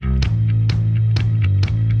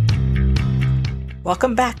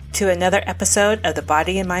Welcome back to another episode of the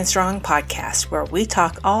Body and Mind Strong podcast, where we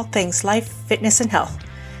talk all things life, fitness, and health.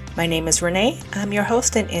 My name is Renee. I'm your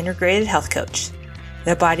host and integrated health coach.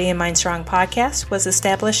 The Body and Mind Strong podcast was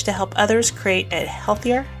established to help others create a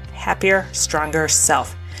healthier, happier, stronger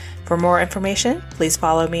self. For more information, please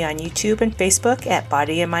follow me on YouTube and Facebook at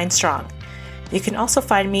Body and Mind Strong. You can also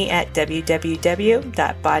find me at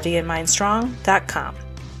www.bodyandmindstrong.com.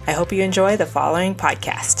 I hope you enjoy the following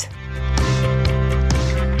podcast.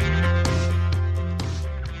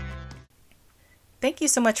 Thank you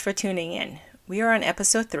so much for tuning in. We are on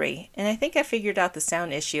episode 3, and I think I figured out the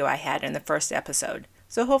sound issue I had in the first episode.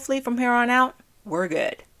 So hopefully from here on out, we're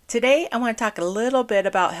good. Today, I want to talk a little bit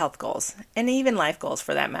about health goals, and even life goals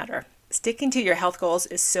for that matter. Sticking to your health goals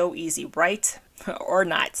is so easy, right? Or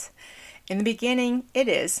not. In the beginning, it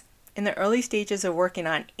is. In the early stages of working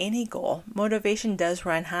on any goal, motivation does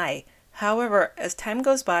run high. However, as time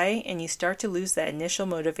goes by and you start to lose that initial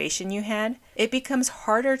motivation you had, it becomes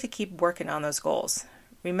harder to keep working on those goals.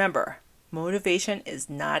 Remember, motivation is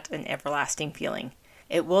not an everlasting feeling.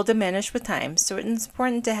 It will diminish with time, so it's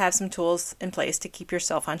important to have some tools in place to keep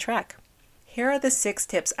yourself on track. Here are the 6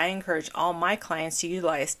 tips I encourage all my clients to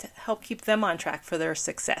utilize to help keep them on track for their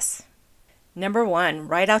success. Number 1,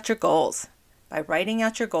 write out your goals. By writing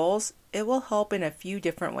out your goals, it will help in a few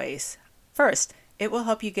different ways. First, it will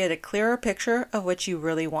help you get a clearer picture of what you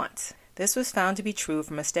really want. This was found to be true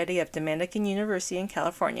from a study of Dominican University in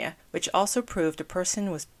California, which also proved a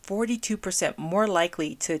person was 42% more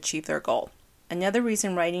likely to achieve their goal. Another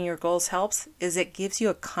reason writing your goals helps is it gives you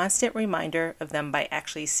a constant reminder of them by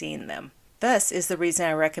actually seeing them. Thus is the reason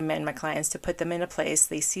I recommend my clients to put them in a place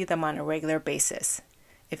they see them on a regular basis.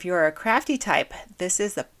 If you are a crafty type, this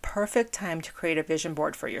is the perfect time to create a vision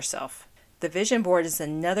board for yourself. The vision board is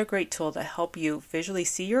another great tool to help you visually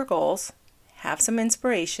see your goals, have some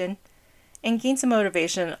inspiration, and gain some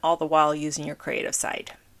motivation, all the while using your creative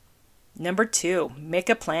side. Number 2, make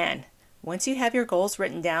a plan. Once you have your goals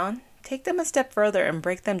written down, take them a step further and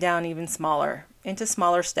break them down even smaller, into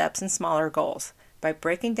smaller steps and smaller goals. By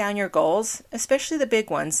breaking down your goals, especially the big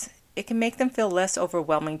ones, it can make them feel less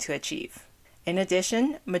overwhelming to achieve. In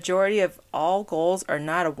addition, majority of all goals are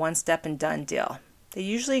not a one-step and done deal. They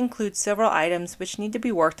usually include several items which need to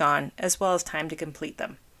be worked on, as well as time to complete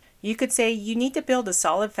them. You could say you need to build a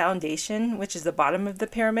solid foundation, which is the bottom of the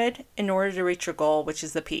pyramid, in order to reach your goal, which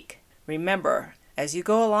is the peak. Remember, as you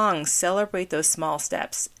go along, celebrate those small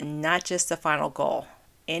steps, and not just the final goal.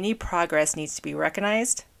 Any progress needs to be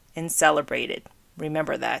recognized and celebrated.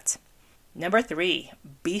 Remember that. Number 3,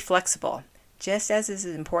 be flexible. Just as it is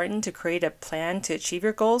important to create a plan to achieve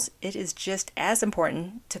your goals, it is just as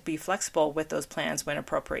important to be flexible with those plans when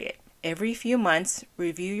appropriate. Every few months,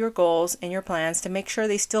 review your goals and your plans to make sure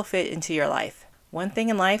they still fit into your life. One thing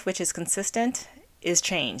in life which is consistent is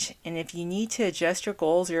change, and if you need to adjust your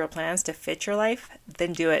goals or your plans to fit your life,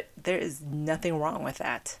 then do it. There is nothing wrong with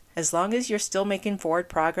that. As long as you're still making forward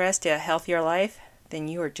progress to a healthier life, then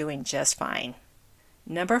you are doing just fine.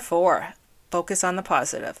 Number 4, focus on the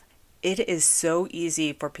positive. It is so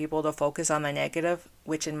easy for people to focus on the negative,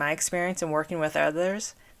 which in my experience in working with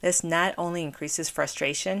others, this not only increases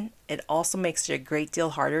frustration, it also makes it a great deal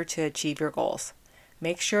harder to achieve your goals.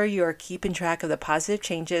 Make sure you are keeping track of the positive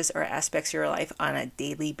changes or aspects of your life on a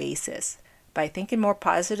daily basis. By thinking more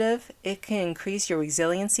positive, it can increase your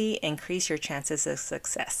resiliency and increase your chances of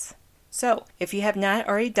success. So, if you have not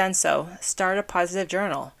already done so, start a positive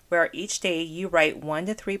journal, where each day you write 1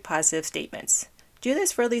 to 3 positive statements. Do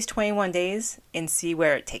this for at least 21 days and see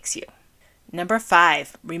where it takes you. Number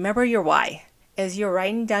 5, remember your why. As you're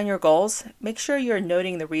writing down your goals, make sure you're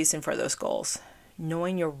noting the reason for those goals.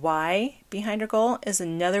 Knowing your why behind your goal is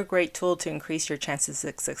another great tool to increase your chances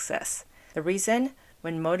of success. The reason,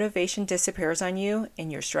 when motivation disappears on you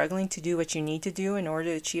and you're struggling to do what you need to do in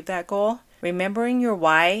order to achieve that goal, remembering your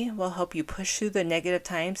why will help you push through the negative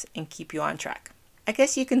times and keep you on track. I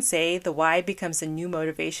guess you can say the why becomes a new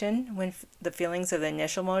motivation when the feelings of the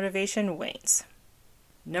initial motivation wanes.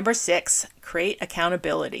 Number 6, create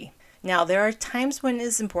accountability. Now, there are times when it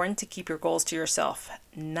is important to keep your goals to yourself.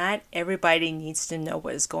 Not everybody needs to know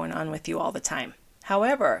what is going on with you all the time.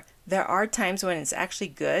 However, there are times when it's actually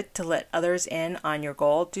good to let others in on your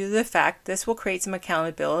goal due to the fact this will create some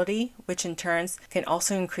accountability, which in turn can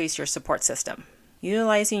also increase your support system.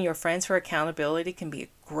 Utilizing your friends for accountability can be a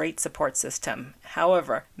great support system.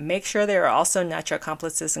 However, make sure they are also not your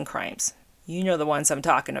accomplices in crimes. You know the ones I'm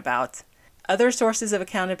talking about. Other sources of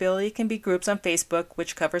accountability can be groups on Facebook,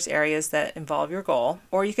 which covers areas that involve your goal,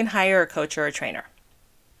 or you can hire a coach or a trainer.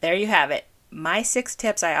 There you have it. My 6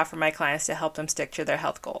 tips I offer my clients to help them stick to their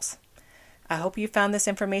health goals. I hope you found this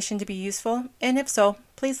information to be useful, and if so,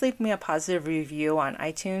 please leave me a positive review on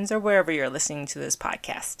iTunes or wherever you're listening to this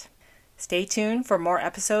podcast. Stay tuned for more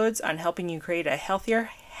episodes on helping you create a healthier,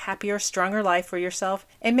 happier, stronger life for yourself,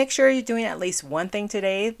 and make sure you're doing at least one thing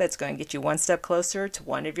today that's going to get you one step closer to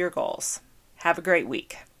one of your goals. Have a great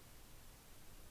week.